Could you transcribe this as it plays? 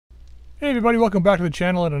Hey everybody, welcome back to the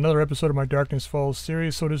channel and another episode of my Darkness Falls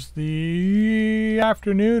series. So it is the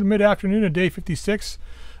afternoon, mid-afternoon of day 56.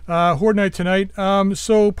 Horde night tonight.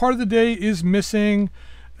 So part of the day is missing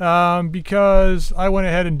because I went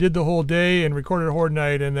ahead and did the whole day and recorded Horde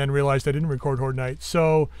night and then realized I didn't record Horde night.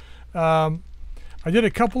 So I did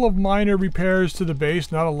a couple of minor repairs to the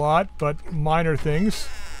base, not a lot, but minor things.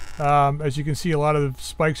 As you can see, a lot of the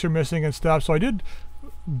spikes are missing and stuff. So I did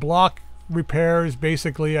block repairs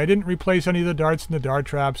basically. I didn't replace any of the darts and the dart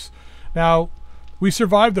traps. Now we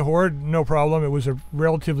survived the horde, no problem. It was a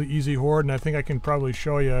relatively easy horde, and I think I can probably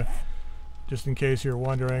show you just in case you're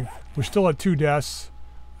wondering. We're still at 2 deaths,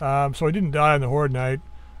 so I didn't die on the horde night.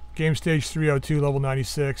 Game stage 302, level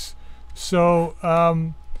 96. So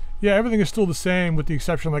yeah, everything is still the same with the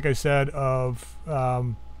exception, like I said, of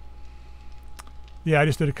yeah, I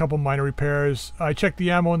just did a couple minor repairs. I checked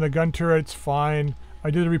the ammo in the gun turrets, fine. I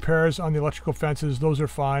did the repairs on the electrical fences. Those are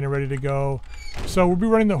fine and ready to go. So we'll be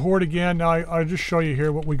running the horde again. Now I'll just show you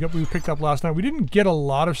here what we picked up last night. We didn't get a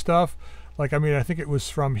lot of stuff. Like, I mean, I think it was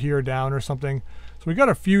from here down or something. So we got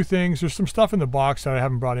a few things. There's some stuff in the box that I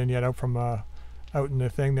haven't brought in yet out from out in the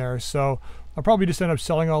thing there. So I'll probably just end up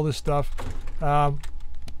selling all this stuff. I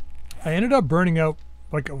ended up burning out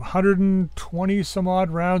like 120 some odd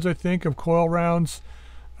rounds, I think, of coil rounds.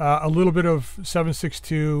 A little bit of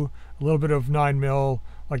 7.62, a little bit of 9mm,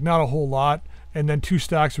 like not a whole lot, and then 2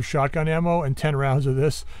 stacks of shotgun ammo and 10 rounds of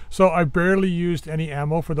this. So I barely used any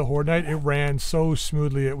ammo for the horde night. It ran so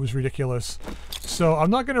smoothly, it was ridiculous. So I'm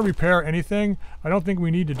not going to repair anything. I don't think we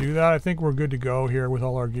need to do that. I think we're good to go here with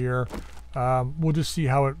all our gear. We'll just see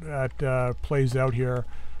how it plays out here.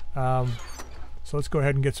 So let's go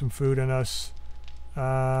ahead and get some food in us.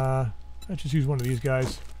 Let's just use one of these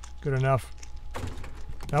guys. Good enough.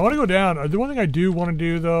 Now I want to go down. The one thing I do want to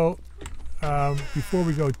do though, before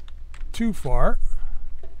we go too far,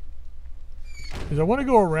 is I want to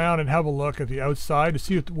go around and have a look at the outside to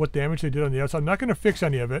see what damage they did on the outside. I'm not going to fix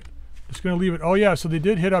any of it. Just going to leave it. Oh yeah, so they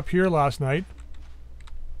did hit up here last night.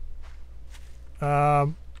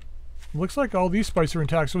 Looks like all these spikes are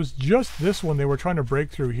intact. So it's just this one they were trying to break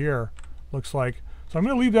through here, looks like. So I'm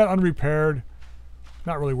going to leave that unrepaired.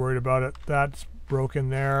 Not really worried about it. That's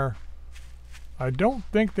broken there. I don't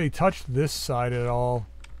think they touched this side at all.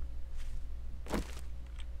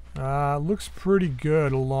 Looks pretty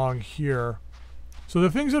good along here. So the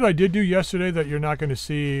things that I did do yesterday that you're not going to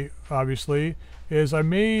see, obviously, is I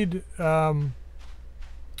made some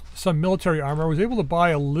military armor. I was able to buy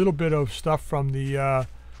a little bit of stuff from the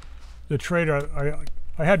trader.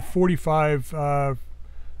 I had 45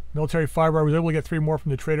 military fiber. I was able to get 3 more from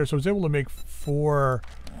the trader, so I was able to make 4.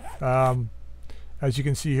 As you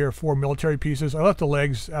can see here, 4 military pieces. I left the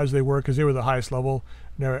legs as they were because they were the highest level.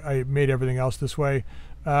 Now I made everything else this way.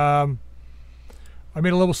 I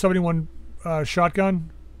made a level 71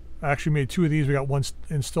 shotgun. I actually made 2 of these. We got one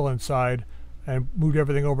still inside, and moved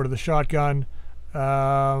everything over to the shotgun.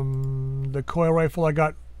 The coil rifle I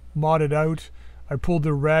got modded out. I pulled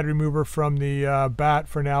the rad remover from the bat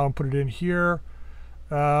for now and put it in here.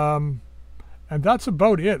 And that's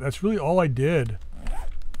about it. That's really all I did.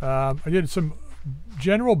 I did some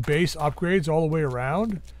general base upgrades all the way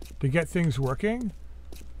around to get things working.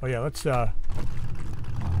 Oh yeah, let's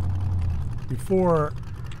before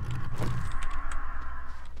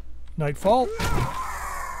nightfall,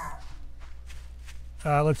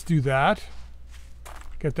 let's do that.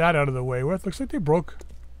 Get that out of the way with. Looks like they broke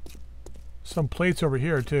some plates over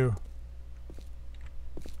here too.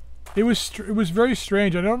 It was very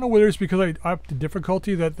strange. I don't know whether it's because I upped the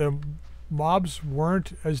difficulty that the mobs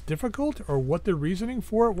weren't as difficult or what the reasoning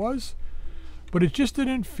for it was, but it just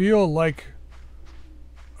didn't feel like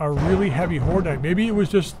a really heavy horde night. Maybe it was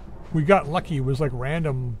just we got lucky. It was like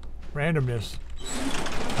randomness.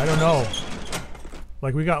 I don't know.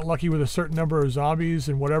 Like we got lucky with a certain number of zombies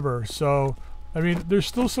and whatever. So I mean, there's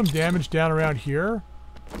still some damage down around here.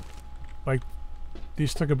 Like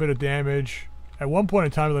these took a bit of damage. At one point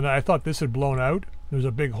in time of the night, I thought this had blown out. There's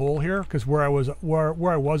a big hole here because where I was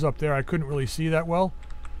up there, I couldn't really see that well.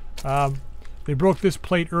 They broke this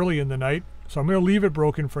plate early in the night, so I'm going to leave it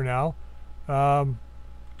broken for now. I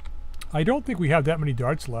don't think we have that many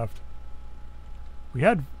darts left. We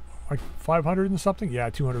had like 500 and something. Yeah,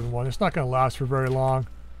 201. It's not going to last for very long.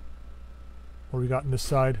 What do we got on this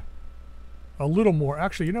side? A little more.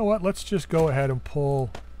 Actually, you know what? Let's just go ahead and pull,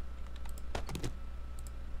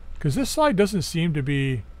 because this side doesn't seem to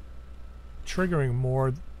be triggering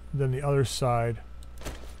more than the other side.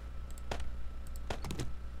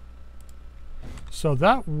 So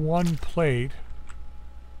that one plate,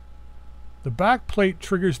 the back plate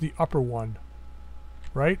triggers the upper one,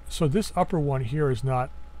 right? So this upper one here is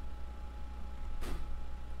not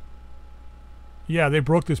Yeah, they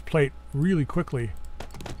broke this plate really quickly.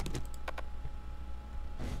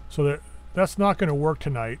 So that's not going to work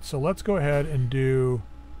tonight. So let's go ahead and do...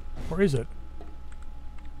 Or is it?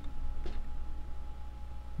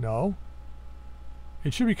 No.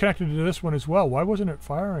 It should be connected to this one as well. Why wasn't it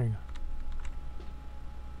firing?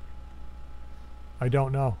 I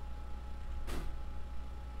don't know.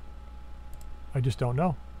 I just don't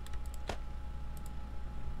know.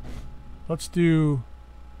 Let's do...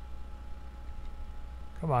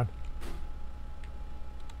 Come on.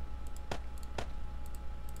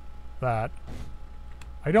 That.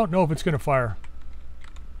 I don't know if it's going to fire.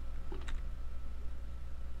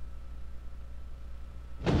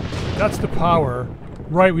 That's the power.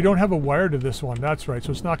 Right, we don't have a wire to this one. That's right,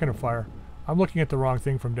 so it's not going to fire. I'm looking at the wrong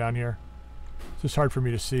thing from down here. It's just hard for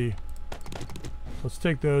me to see. Let's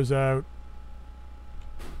take those out.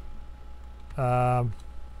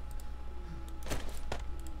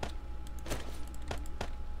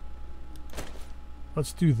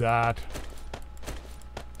 Let's do that.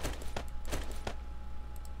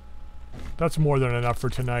 That's more than enough for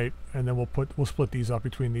tonight, and then we'll split these up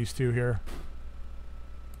between these two here.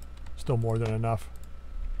 Still more than enough.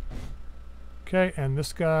 Okay, and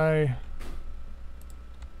this guy.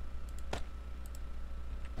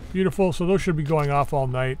 Beautiful, so those should be going off all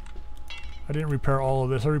night. I didn't repair all of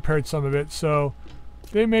this. I repaired some of it, so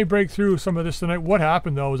they may break through some of this tonight. What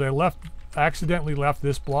happened though is I accidentally left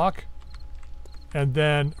this block and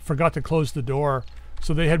then forgot to close the door.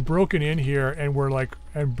 So they had broken in here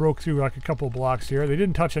and broke through like a couple of blocks here. They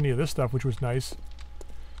didn't touch any of this stuff, which was nice.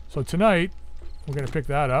 So tonight, we're gonna pick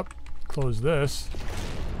that up, close this.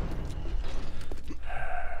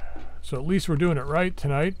 So at least we're doing it right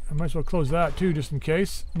tonight. I might as well close that too, just in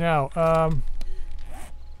case. Now, so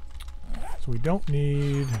we don't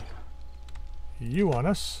need you on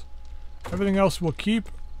us. Everything else we'll keep.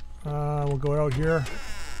 We'll go out here.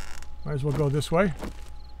 Might as well go this way.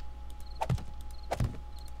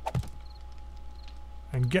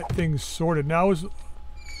 And get things sorted. Now, we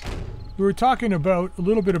were talking about a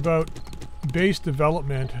little bit about base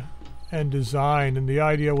development and design, and the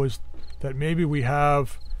idea was that maybe we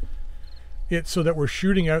have it so that we're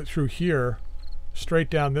shooting out through here, straight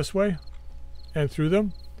down this way, and through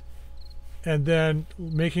them, and then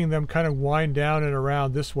making them kind of wind down and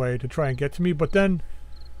around this way to try and get to me. But then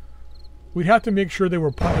we'd have to make sure they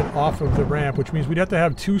were punted off of the ramp, which means we'd have to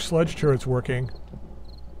have 2 sledge turrets working.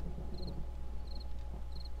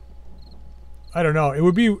 I don't know. It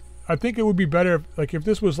would be, I think it would be better if, like, if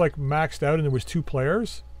this was like maxed out and there was 2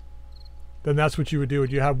 players, then that's what you would do.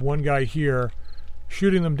 You have one guy here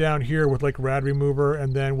shooting them down here with like rad remover,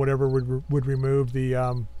 and then whatever would remove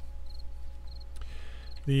the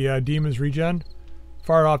demon's regen,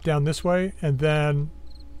 fire off down this way, and then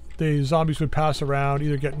the zombies would pass around,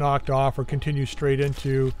 either get knocked off or continue straight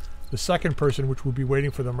into the second person, which would be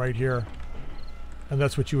waiting for them right here. And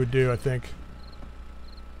that's what you would do, I think.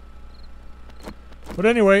 But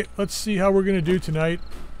anyway, let's see how we're going to do tonight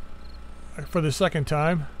for the second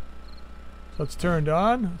time. So let's turn it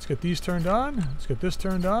on. Let's get these turned on. Let's get this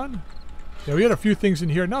turned on. Yeah, we had a few things in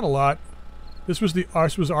here, not a lot. This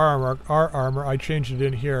was our armor. I changed it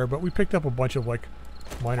in here, but we picked up a bunch of like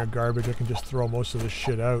minor garbage. I can just throw most of this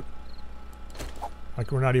shit out.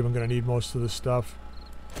 Like, we're not even going to need most of this stuff.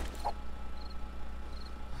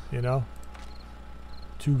 You know?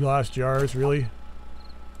 2 glass jars, really?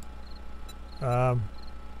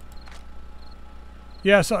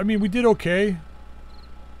 Yeah, so I mean, we did okay,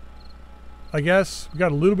 I guess. We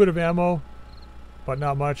got a little bit of ammo, but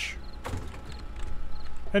not much.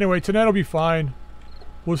 Anyway, tonight will be fine.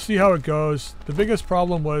 We'll see how it goes. The biggest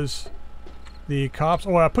problem was the cops.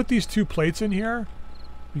 Oh, I put these 2 plates in here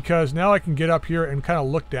because now I can get up here and kind of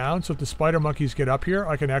look down. So if the spider monkeys get up here,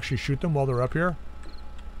 I can actually shoot them while they're up here.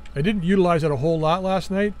 I didn't utilize it a whole lot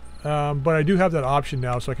last night. But I do have that option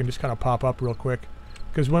now, so I can just kind of pop up real quick.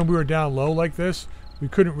 Because when we were down low like this, we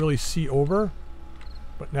couldn't really see over.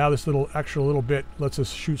 But now this extra little bit lets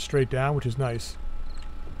us shoot straight down, which is nice.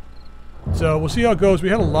 So we'll see how it goes. We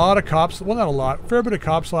had a lot of cops. Well, not a lot. A fair bit of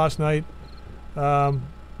cops last night.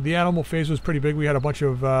 The animal phase was pretty big. We had a bunch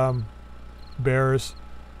of bears.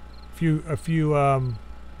 A few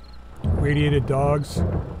radiated dogs.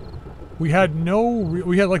 We had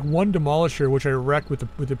like 1 demolisher, which I wrecked with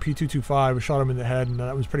the P225. I shot him in the head, and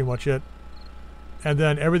that was pretty much it. And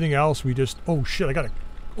then everything else, we just... Oh shit, I gotta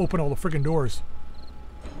open all the freaking doors.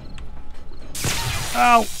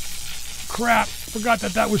 Ow! Crap! Forgot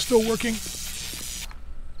that was still working.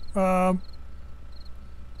 Come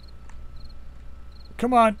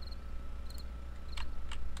on.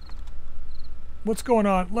 What's going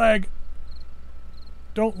on? Lag.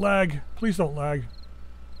 Don't lag. Please don't lag.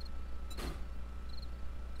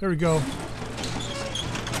 There we go.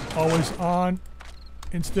 Always on.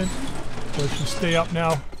 Instant. So it should stay up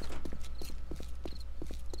now.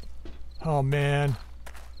 Oh man.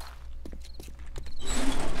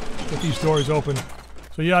 Get these doors open.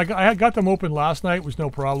 So yeah, I got them open last night. It was no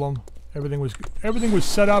problem. Everything was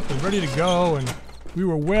set up and ready to go, and we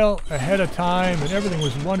were well ahead of time, and everything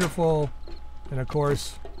was wonderful. And of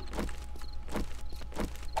course,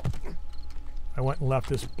 I went and left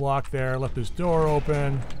this block there, left this door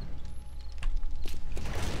open.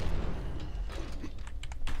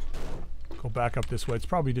 Go back up this way. It's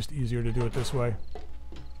probably just easier to do it this way.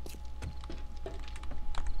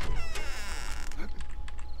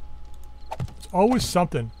 It's always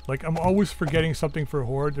something. Like, I'm always forgetting something for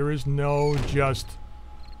Horde. There is no just,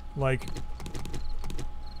 like,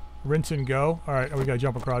 rinse and go. Alright, we gotta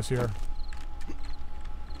jump across here.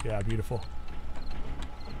 Yeah, beautiful.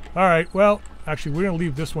 Alright, well, actually, we're gonna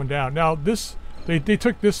leave this one down. Now, this, they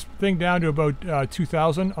took this thing down to about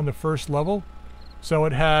 2,000 on the first level. So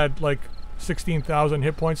it had, like, 16,000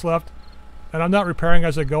 hit points left, and I'm not repairing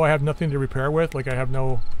as I go. I have nothing to repair with. Like, I have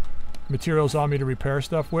no materials on me to repair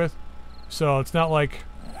stuff with, so it's not like,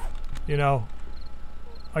 you know,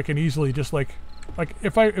 I can easily just like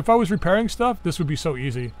if I was repairing stuff, this would be so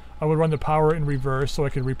easy. I would run the power in reverse so I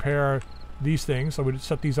could repair these things. I would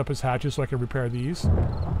set these up as hatches so I could repair these,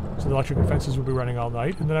 so the electrical fences would be running all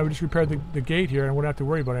night, and then I would just repair the gate here and wouldn't have to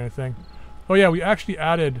worry about anything. Oh yeah, we actually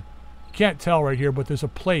added, you can't tell right here, but there's a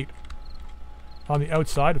plate on the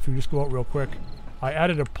outside. If we just go out real quick, I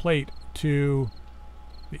added a plate to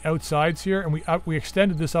the outsides here, and we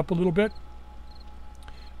extended this up a little bit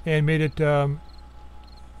and made it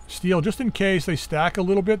steel, just in case they stack a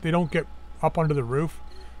little bit, they don't get up onto the roof.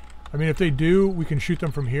 I mean, if they do, we can shoot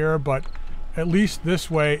them from here, but at least this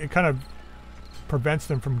way it kind of prevents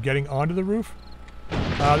them from getting onto the roof.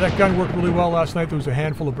 That gun worked really well last night. There was a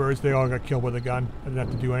handful of birds. They all got killed with a gun. I didn't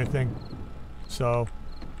have to do anything. So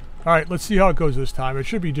alright, let's see how it goes this time. It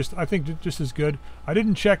should be just, I think, just as good. I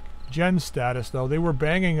didn't check Jen's status, though. They were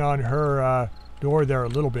banging on her door there a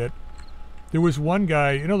little bit. There was one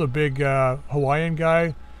guy, you know, the big Hawaiian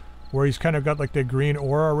guy, where he's kind of got like the green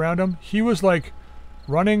aura around him. He was like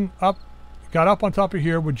running up, got up on top of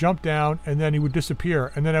here, would jump down, and then he would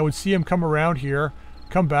disappear. And then I would see him come around here,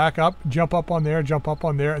 come back up, jump up on there,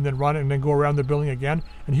 and then run and then go around the building again.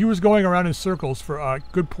 And he was going around in circles for a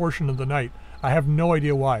good portion of the night. I have no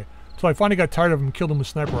idea why. So I finally got tired of him and killed him with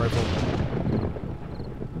a sniper rifle.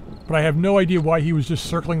 But I have no idea why he was just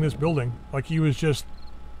circling this building. Like he was just,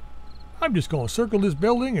 I'm just going to circle this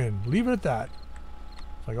building and leave it at that.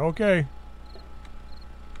 It's like, okay.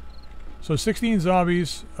 So 16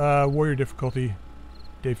 zombies, warrior difficulty,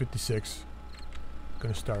 day 56.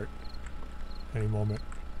 Gonna start any moment.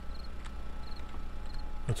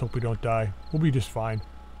 Let's hope we don't die. We'll be just fine.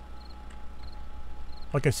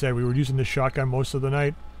 Like I said, we were using this shotgun most of the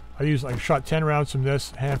night. I shot 10 rounds from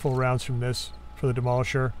this, a handful of rounds from this for the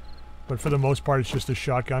demolisher. But for the most part, it's just a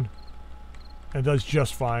shotgun. And it does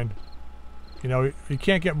just fine. You know, you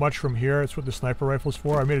can't get much from here. It's what the sniper rifle's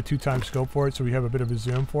for. I made a 2x scope for it, so we have a bit of a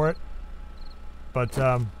zoom for it. But,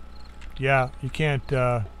 yeah, you can't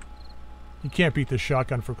beat this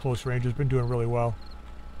shotgun for close range. It's been doing really well.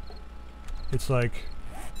 It's like,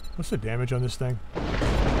 what's the damage on this thing?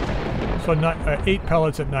 So 8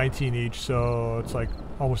 pellets at 19 each, so it's like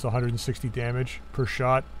almost 160 damage per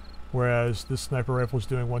shot, whereas this sniper rifle is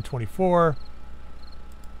doing 124.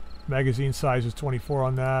 Magazine size is 24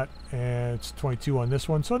 on that, and it's 22 on this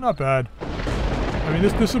one, so not bad. I mean,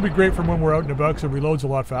 this will be great for when we're out and about, because it reloads a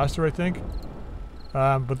lot faster, I think.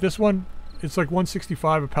 But this one, it's like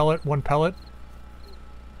 165 a pellet, one pellet,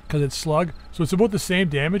 because it's slug. So it's about the same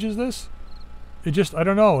damage as this. It just, I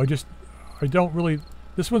don't know, I don't really,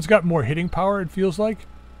 this one's got more hitting power, it feels like.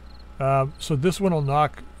 So this one will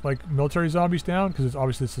knock, like, military zombies down, because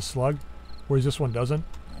obviously it's a slug, whereas this one doesn't.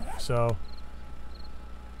 So,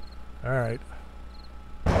 alright.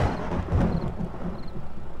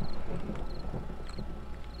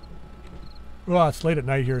 Well, it's late at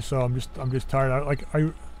night here, so I'm just tired.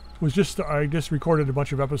 I just recorded a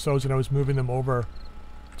bunch of episodes and I was moving them over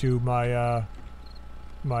to my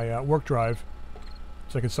my work drive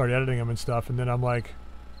so I could start editing them and stuff. And then I'm like,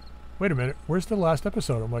 wait a minute, where's the last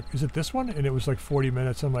episode? I'm like, is it this one? And it was like 40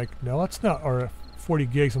 minutes. I'm like, no, that's not, or 40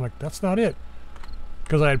 gigs. I'm like, that's not it.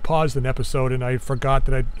 Because I had paused an episode and I forgot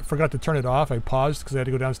to turn it off. I paused because I had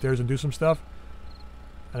to go downstairs and do some stuff.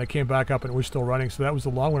 And I came back up and it was still running. So that was the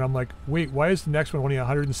long one. I'm like, wait, why is the next one only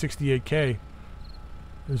 168K? It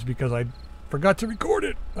was because I forgot to record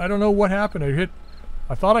it. I don't know what happened.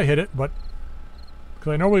 I thought I hit it, but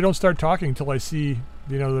Because I normally don't start talking until I see,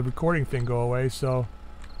 you know, the recording thing go away, so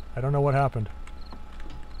I don't know what happened.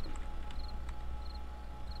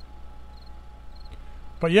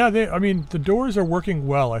 But yeah, I mean, the doors are working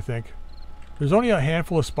well, I think. There's only a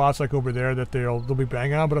handful of spots like over there that they'll be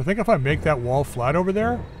banging on, but I think if I make that wall flat over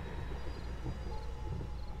there,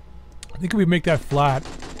 I think if we make that flat,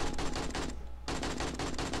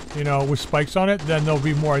 you know, with spikes on it, then they'll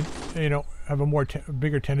be more, you know, have a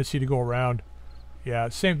bigger tendency to go around. Yeah,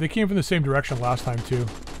 same. They came from the same direction last time too.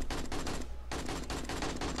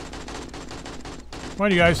 Come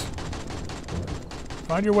on, you guys.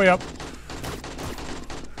 Find your way up.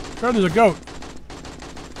 There, there's a goat.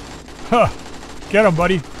 Huh. Get him,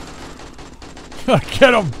 buddy.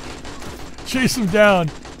 Get him. Chase him down.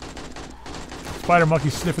 Spider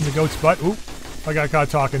monkey sniffing the goat's butt. Oop. I got caught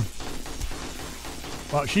talking.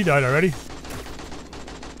 Well, she died already.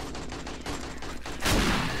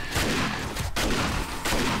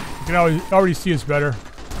 You can already see it's better.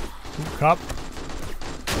 Ooh, cop.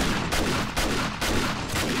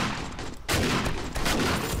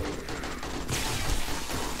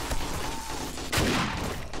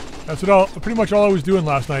 That's what pretty much all I was doing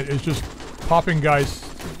last night is just popping guys'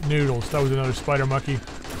 noodles. That was another spider monkey.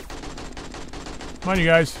 Come on, you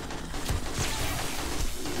guys.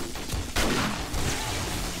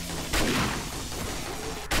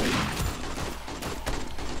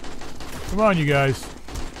 Come on, you guys.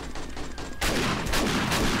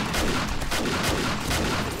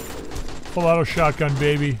 Full auto shotgun,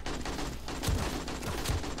 baby.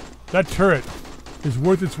 That turret is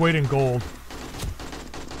worth its weight in gold.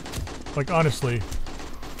 Like, honestly.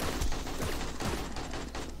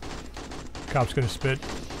 Cop's gonna spit.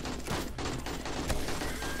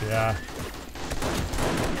 Yeah.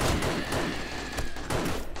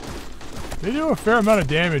 They do a fair amount of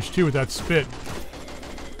damage, too, with that spit.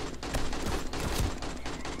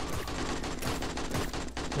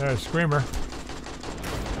 There's a screamer.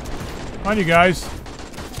 Come on, you guys.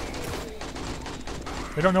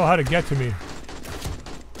 They don't know how to get to me.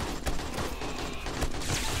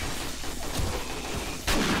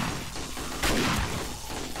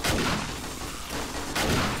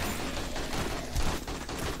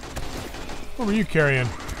 What were you carrying?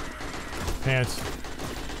 Pants.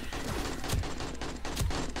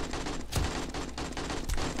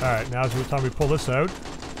 Alright, now's the time we pull this out.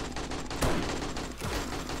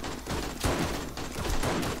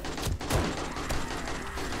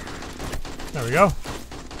 There we go.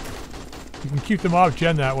 You can keep them off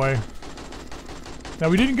gen that way. Now,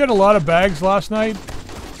 we didn't get a lot of bags last night.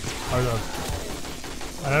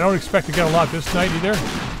 And I don't expect to get a lot this night either.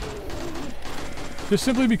 Just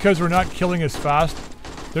simply because we're not killing as fast.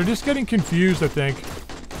 They're just getting confused, I think.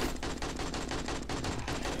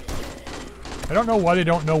 I don't know why they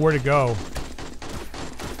don't know where to go.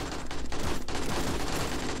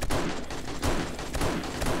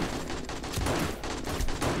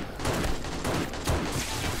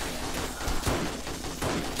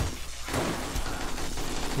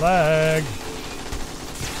 Lag.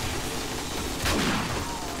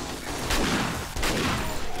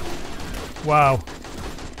 Wow.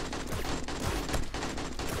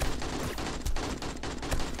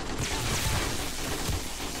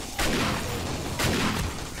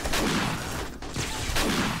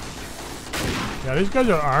 Yeah, these guys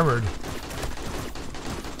are armored.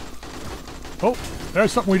 Oh,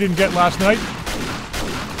 there's something we didn't get last night.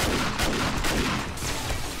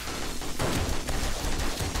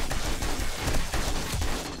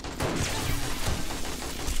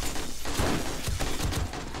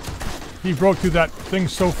 He broke through that thing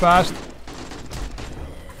so fast.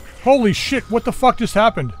 Holy shit, what the fuck just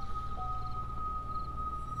happened?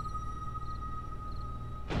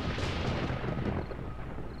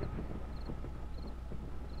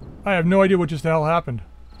 I have no idea what just the hell happened.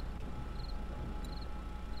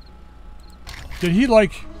 Did he,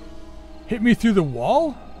 like, hit me through the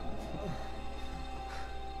wall?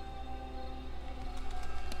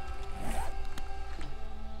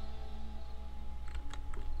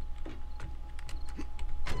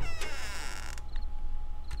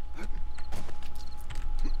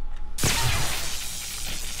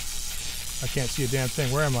 I can't see a damn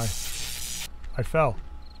thing. Where am I? I fell.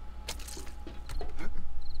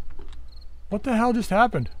 What the hell just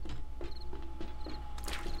happened?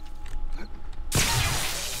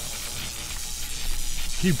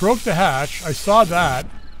 He broke the hatch. I saw that.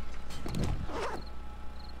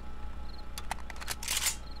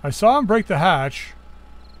 I saw him break the hatch.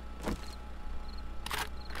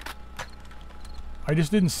 I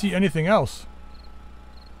just didn't see anything else.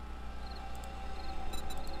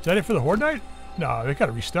 Is that it for the Horde night? No, they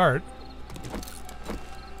gotta restart.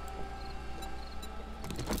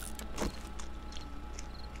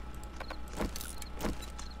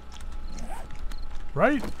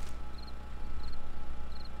 right?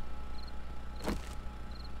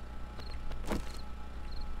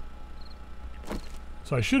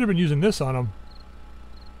 So I should have been using this on him.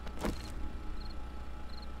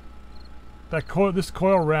 That coil, this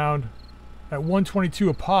coil round at 122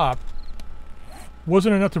 a pop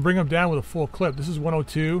wasn't enough to bring him down with a full clip. This is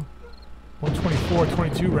 102, 124,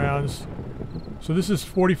 22 rounds. So this is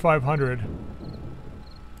 4,500.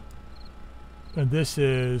 And this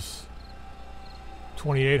is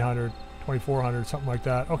 2,800, 2,400, something like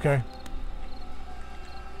that. Okay.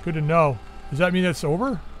 Good to know. Does that mean it's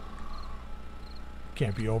over?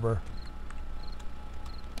 Can't be over.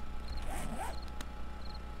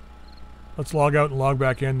 Let's log out and log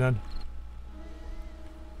back in then.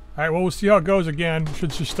 Alright, well, we'll see how it goes again.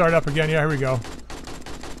 Should just start up again. Yeah, here we go.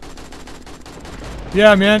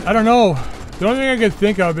 Yeah, man, I don't know. The only thing I could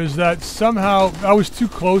think of is that somehow I was too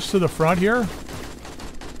close to the front here.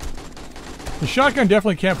 The shotgun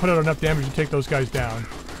definitely can't put out enough damage to take those guys down.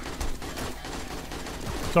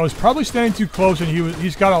 So I was probably standing too close, and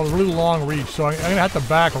he's got a really long reach, so I'm going to have to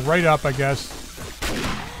back right up, I guess.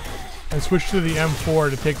 And switch to the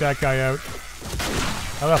M4 to take that guy out.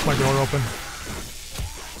 I left my door open.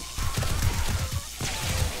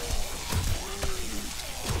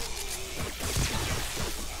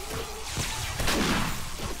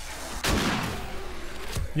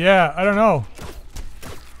 Yeah, I don't know.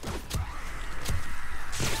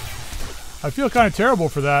 I feel kind of terrible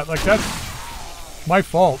for that. Like, that's my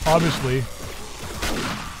fault, obviously.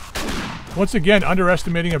 Once again,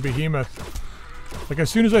 underestimating a behemoth. Like, as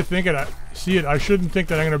soon as I see it, I shouldn't think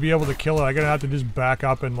that I'm going to be able to kill it. I'm going to have to just back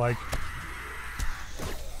up and, like...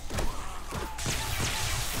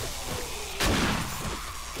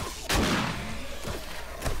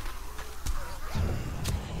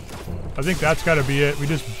 I think that's got to be it. We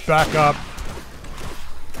just back up.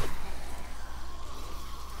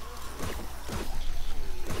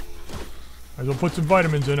 Might as well put some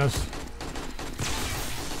vitamins in us.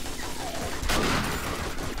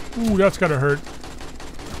 Ooh, that's gotta hurt.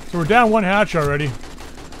 So we're down one hatch already.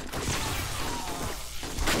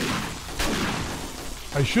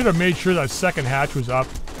 I should have made sure that second hatch was up.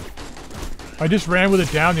 I just ran with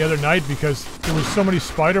it down the other night because there was so many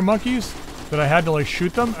spider monkeys that I had to like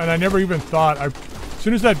shoot them, and I never even thought. As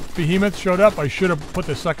soon as that behemoth showed up, I should have put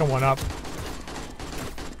the second one up.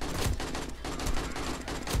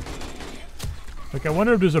 Like, I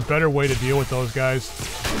wonder if there's a better way to deal with those guys.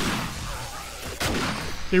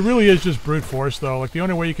 It really is just brute force, though. Like, the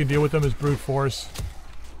only way you can deal with them is brute force.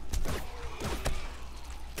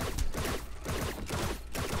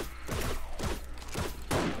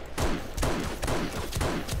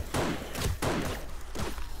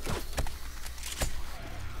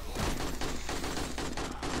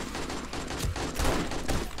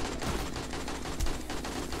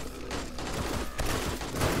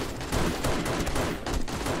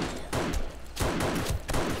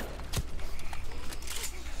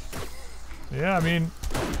 Yeah, I mean,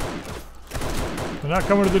 they're not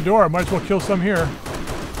coming to the door. I might as well kill some here.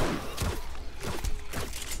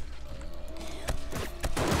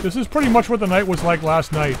 This is pretty much what the night was like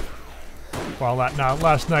last night. Well, not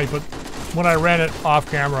last night, but when I ran it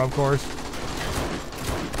off camera, of course.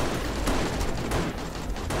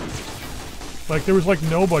 Like, there was like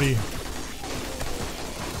nobody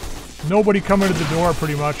coming to the door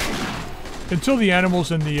pretty much. Until the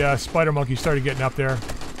animals and the spider monkey started getting up there.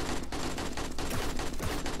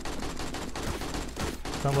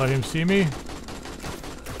 Don't let him see me.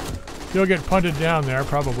 He'll get punted down there,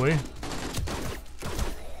 probably.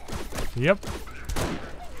 Yep.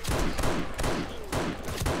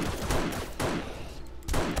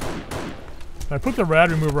 I put the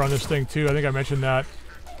rad remover on this thing too. I think I mentioned that.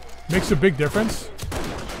 Makes a big difference.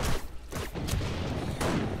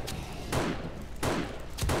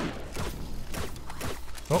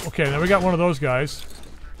 Oh, okay. Now we got one of those guys.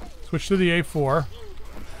 Switch to the A4.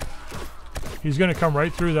 He's going to come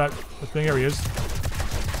right through that thing. There he is.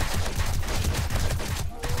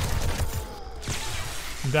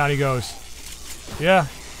 And down he goes. Yeah,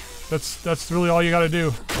 that's really all you got to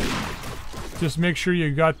do. Just make sure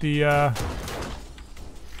you got the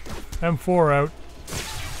M4 out.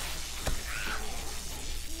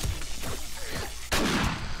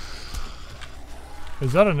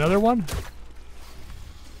 Is that another one?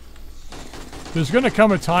 There's going to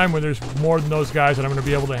come a time when there's more than those guys that I'm going to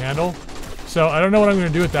be able to handle. So I don't know what I'm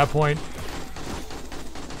going to do at that point.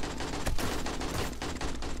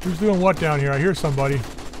 Who's doing what down here? I hear somebody.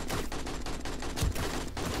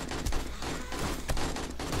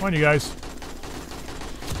 Come on, you guys.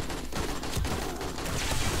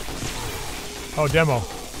 Oh, demo.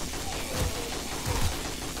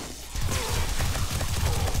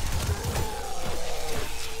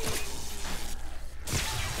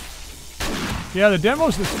 Yeah, the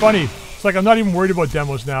demos, it's funny. It's like I'm not even worried about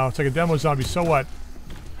demos now. It's like a demo zombie, so what?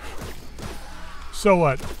 So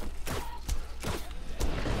what?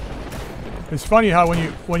 It's funny how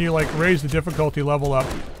when you like raise the difficulty level up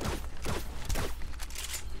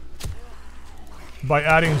by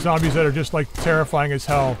adding zombies that are just like terrifying as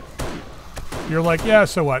hell, you're like, yeah,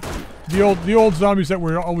 so what? The old zombies that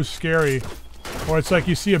were always scary, or it's like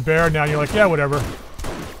you see a bear now and you're like, yeah, whatever.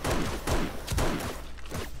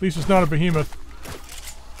 At least it's not a behemoth.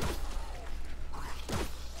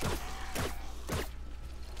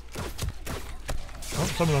 Oh,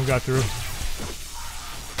 some of them got through.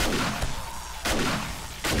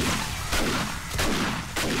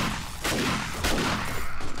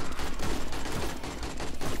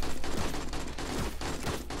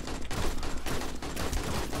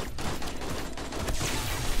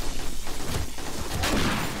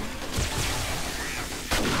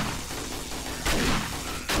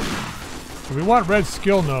 So we want red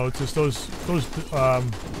skill nodes. It's those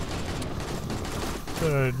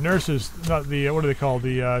nurses, not the, what are they called?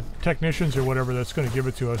 The technicians or whatever that's going to give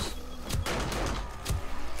it to us.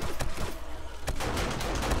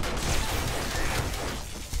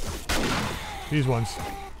 These ones.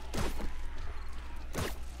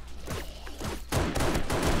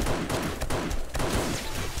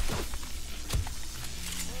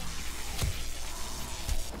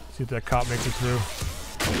 See if that cop makes it through.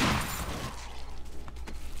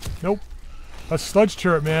 Nope. That's sludge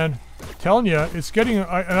turret, man. Telling you, it's getting, and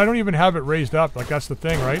I don't even have it raised up. Like, that's the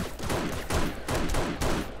thing, right?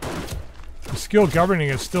 The skill governing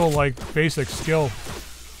is still like basic skill.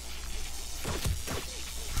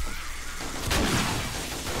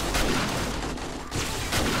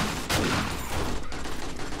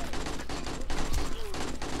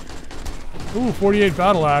 Ooh, 48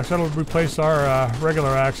 battle axe. That'll replace our regular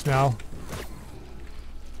axe now.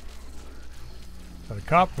 Is that a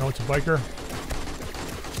cop? No, it's a biker.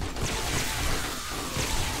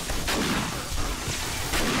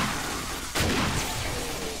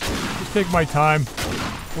 Just take my time.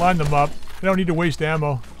 Line them up. I don't need to waste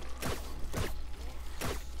ammo.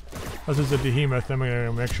 This is a behemoth. I'm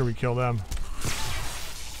gonna make sure we kill them.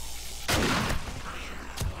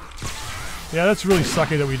 Yeah, that's really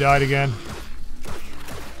sucky that we died again.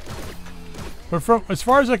 But from, as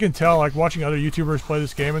far as I can tell, like watching other YouTubers play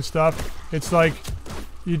this game and stuff, it's like,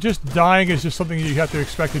 you just dying is just something you have to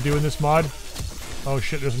expect to do in this mod. Oh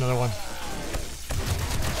shit, there's another one.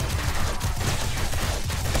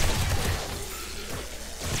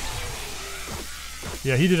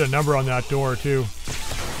 Yeah, he did a number on that door too.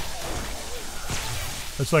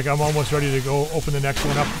 It's like I'm almost ready to go open the next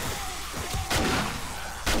one up.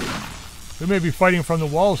 We may be fighting from the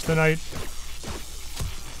walls tonight.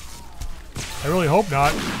 I really hope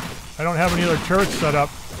not. I don't have any other turrets set up.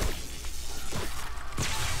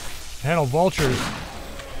 Handle vultures.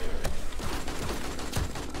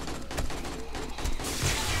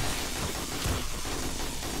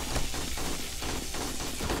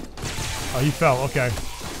 Oh, he fell. Okay.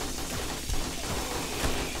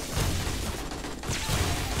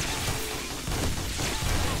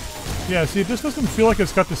 Yeah, see, this doesn't feel like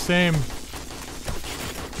it's got the same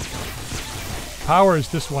power as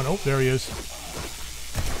this one. Oh, there he is.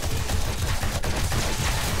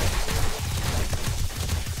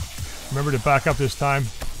 Remember to back up this time.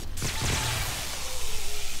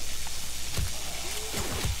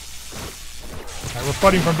 Alright, we're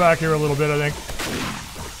fighting from back here a little bit, I think.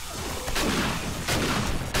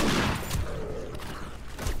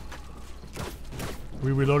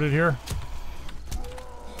 We reloaded here.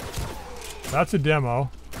 That's a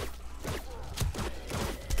demo.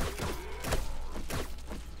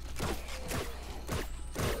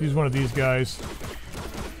 Use one of these guys.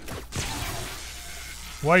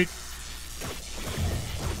 White.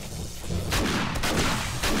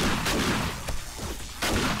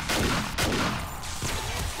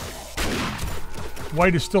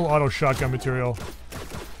 White is still auto shotgun material.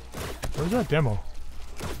 Where's that demo?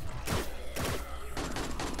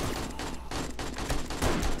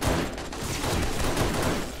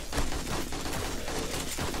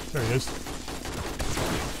 There he is.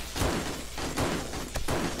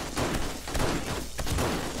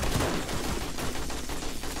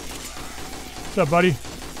 What's up, buddy?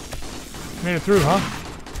 Made it through, huh?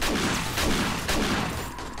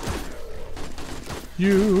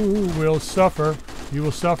 You will suffer. You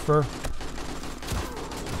will suffer.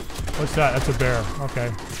 What's that? That's a bear. Okay.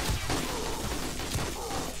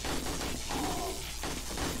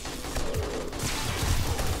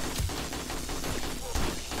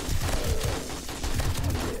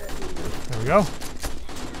 There we go.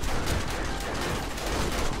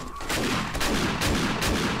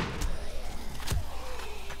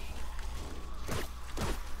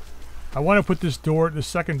 I want to put this door, the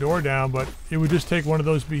second door down, but it would just take one of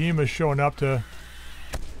those behemoths showing up to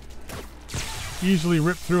easily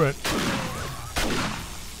rip through it.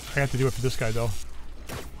 I have to do it for this guy though.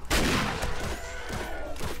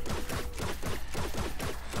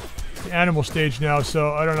 It's the animal stage now,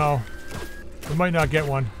 so I don't know. We might not get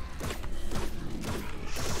one.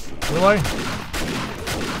 Will I?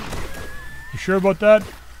 You sure about that?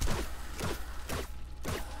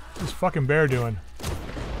 What's this fucking bear doing?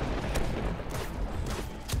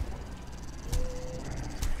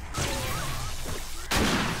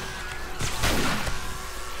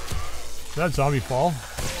 Did that zombie fall?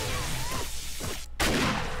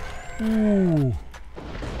 Ooh.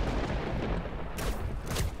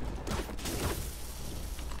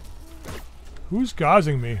 Who's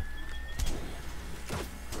gauzing me?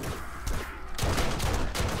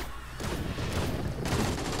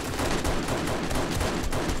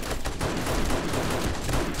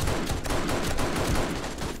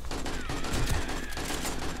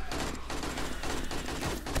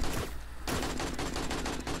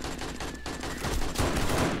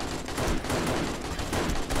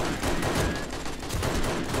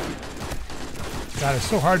 God, it's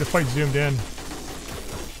so hard to fight zoomed in.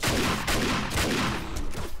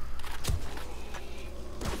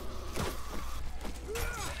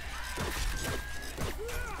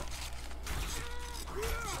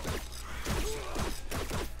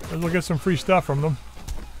 We'll get some free stuff from them.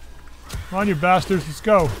 Come on, you bastards, let's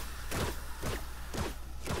go.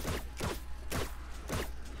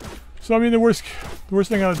 So I mean, the worst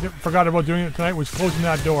thing I forgot about doing it tonight was closing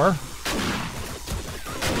that door.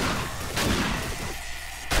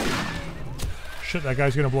 Shit, that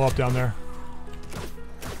guy's gonna blow up down there.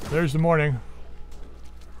 There's the morning.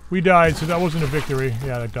 We died, so that wasn't a victory.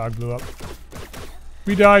 Yeah, that dog blew up.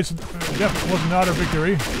 We died, so it definitely was not a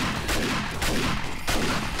victory.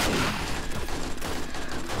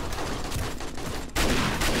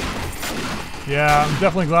 Yeah, I'm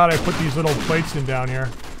definitely glad I put these little plates in down here.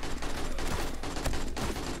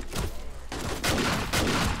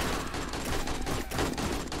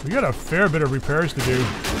 We got a fair bit of repairs to do.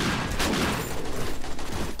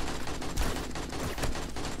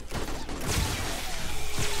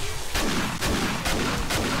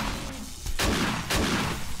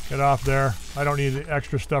 Get off there. I don't need the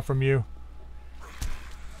extra stuff from you.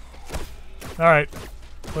 Alright,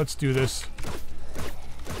 let's do this.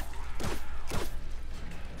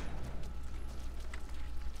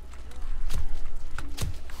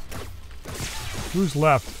 Who's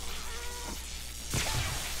left?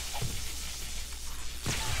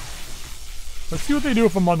 Let's see what they do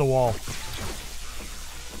if I'm on the wall.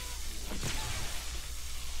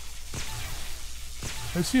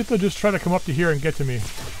 Let's see if they'll just try to come up to here and get to me.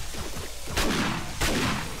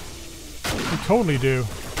 They totally do.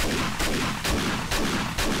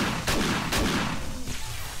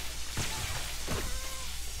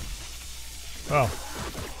 Oh.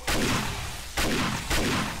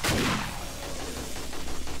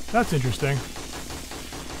 That's interesting.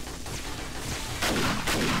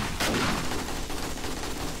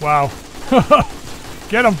 Wow.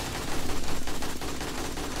 Get him!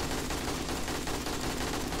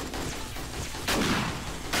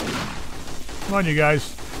 Come on, you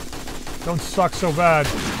guys. Don't suck so bad.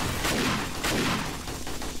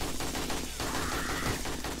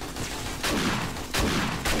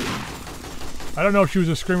 I don't know if she was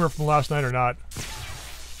a screamer from last night or not.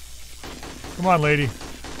 Come on, lady.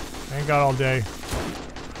 I ain't got all day.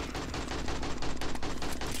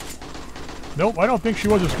 Nope, I don't think she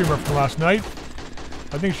was a screamer from last night.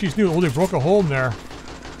 I think she's new. Oh, they broke a hole in there.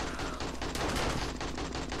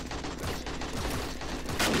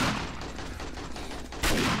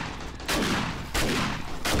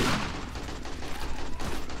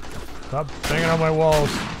 Stop banging on my walls.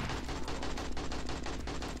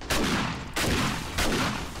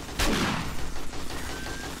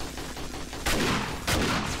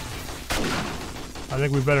 I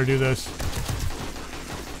think we better do this.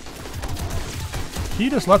 He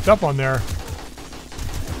just left up on there.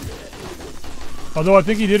 Although I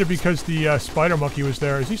think he did it because the spider monkey was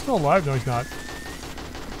there. Is he still alive? No, he's not.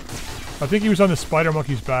 I think he was on the spider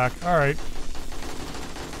monkey's back. Alright.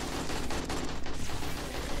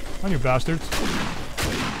 On you bastards.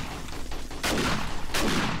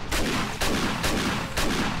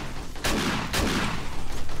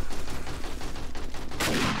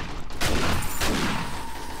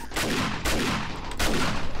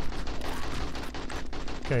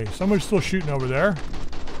 Okay, someone's still shooting over there.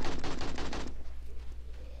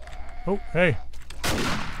 Oh, hey.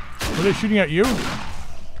 Were they shooting at you?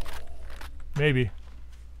 Maybe.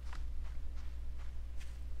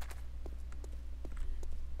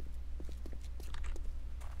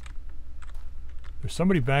 There's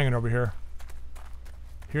somebody banging over here.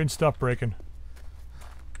 Hearing stuff breaking.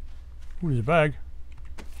 Ooh, there's a bag.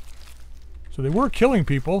 So they were killing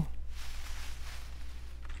people.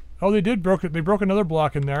 Oh, they did broke it. They broke another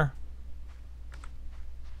block in there.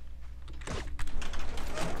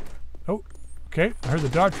 Oh, okay. I heard the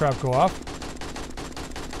dart trap go off.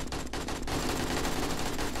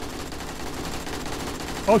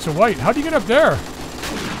 Oh, it's a white. How do you get up there?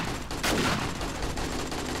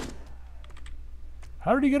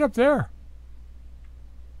 How did he get up there?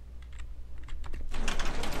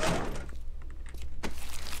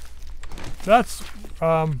 That's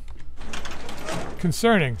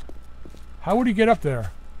concerning. How would he get up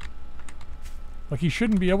there? Like, he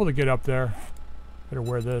shouldn't be able to get up there. Better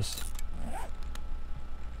wear this.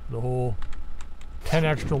 The whole 10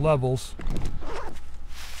 extra levels.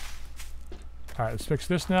 Alright, let's fix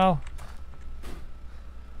this now.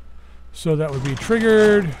 So that would be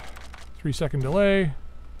triggered. 3-second delay.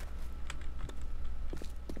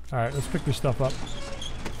 Alright, let's pick this stuff up.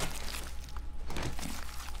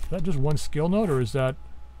 Is that just one skill note, or is that...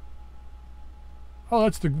 Oh,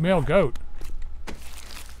 that's the male goat.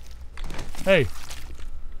 Hey.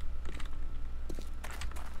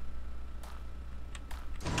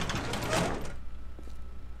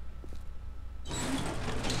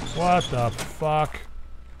 What the fuck?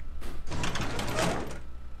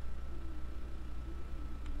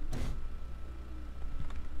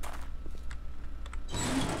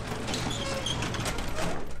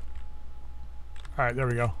 Alright, there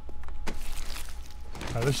we go.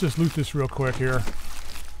 Alright, let's just loot this real quick here.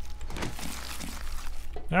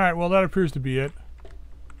 Alright, well that appears to be it.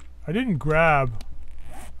 I didn't grab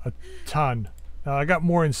a ton. Now I got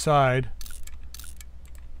more inside.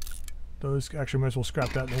 Those actually might as well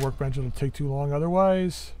scrap that in the workbench. It'll take too long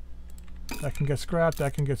otherwise. That can get scrapped.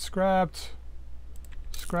 That can get scrapped.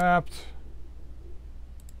 Scrapped.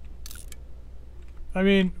 I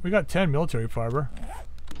mean, we got 10 military fiber.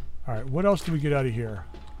 Alright, what else do we get out of here?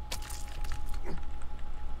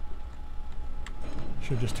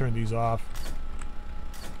 Should just turn these off.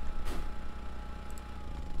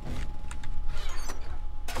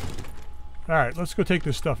 Alright, let's go take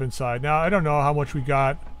this stuff inside. Now, I don't know how much we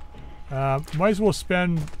got. Might as well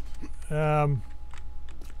spend... yeah,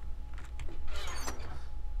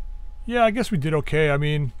 I guess we did okay. I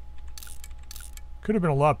mean, could have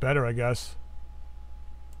been a lot better, I guess.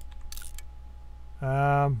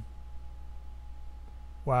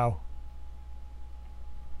 Wow.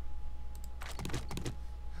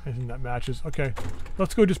 Anything that matches. Okay,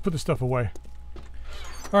 let's go just put the stuff away.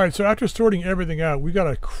 Alright, so after sorting everything out, we got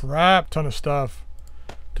a crap ton of stuff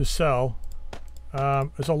to sell.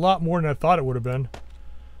 It's a lot more than I thought it would have been.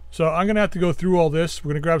 So I'm going to have to go through all this. We're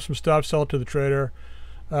going to grab some stuff, sell it to the trader.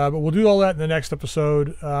 But we'll do all that in the next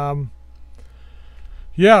episode.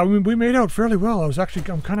 Yeah, I mean, we made out fairly well.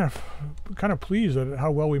 I'm kind of pleased at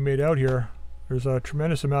how well we made out here. There's a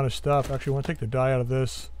tremendous amount of stuff. Actually, I want to take the dye out of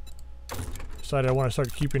this. Decided I want to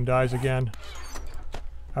start keeping dyes again.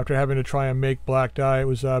 After having to try and make black dye, it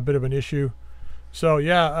was a bit of an issue. So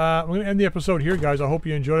yeah, I'm going to end the episode here, guys. I hope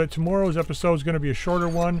you enjoyed it. Tomorrow's episode is going to be a shorter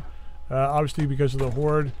one, obviously because of the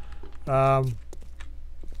Horde. We're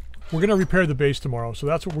going to repair the base tomorrow, so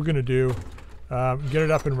that's what we're going to do. Get it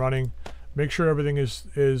up and running. Make sure everything is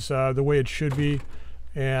the way it should be,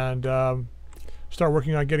 and start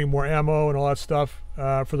working on getting more ammo and all that stuff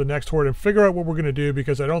for the next Horde, and figure out what we're going to do,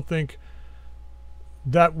 because I don't think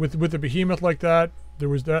that with the behemoth like that,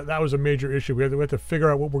 that was a major issue. We have to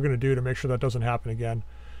figure out what we're going to do to make sure that doesn't happen again.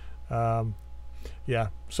 Yeah,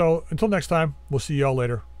 so until next time, we'll see y'all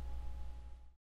later.